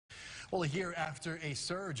Well, a year after a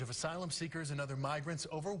surge of asylum seekers and other migrants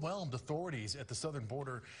overwhelmed authorities at the southern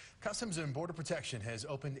border, Customs and Border Protection has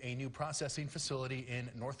opened a new processing facility in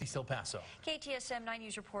northeast El Paso. KTSM 9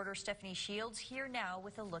 News reporter Stephanie Shields here now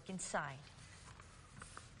with a look inside.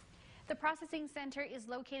 The processing center is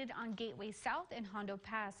located on Gateway South and Hondo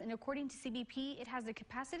Pass, and according to CBP, it has the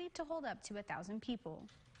capacity to hold up to 1,000 people.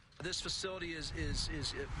 This facility is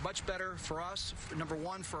much better for us, number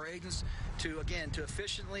one, for our agents to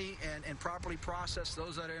efficiently and properly process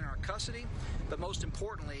those that are in our custody, but most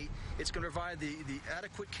importantly, it's going to provide the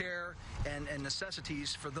adequate care and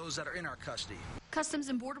necessities for those that are in our custody. Customs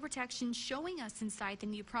and Border Protection showing us inside the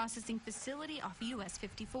new processing facility off US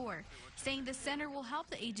 54, saying the center will help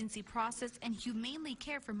the agency process and humanely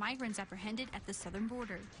care for migrants apprehended at the southern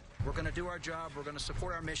border. We're going to do our job, we're going to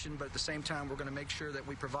support our mission, but at the same time, we're going to make sure that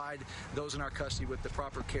we provide those in our custody with the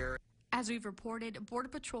proper care. As we've reported, Border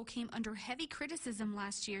Patrol came under heavy criticism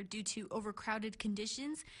last year due to overcrowded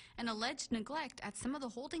conditions and alleged neglect at some of the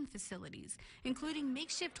holding facilities, including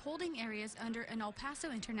makeshift holding areas under an El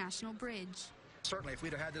Paso International Bridge. Certainly, if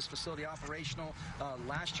we'd have had this facility operational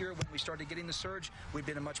last year when we started getting the surge, we'd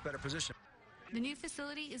be in a much better position. The new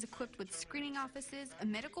facility is equipped with screening offices, a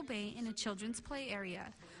medical bay, and a children's play area.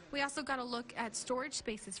 We also got a look at storage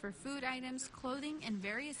spaces for food items, clothing, and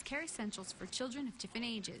various care essentials for children of different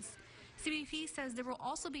ages. CBP says there will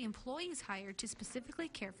also be employees hired to specifically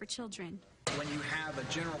care for children. When you have a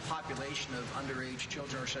general population of underage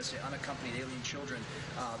children, or should I say unaccompanied alien children,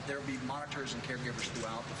 there will be monitors and caregivers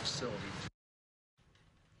throughout the facility.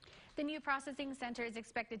 The new processing center is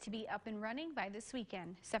expected to be up and running by this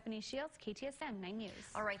weekend. Stephanie Shields, KTSM 9 News.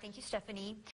 All right, thank you, Stephanie.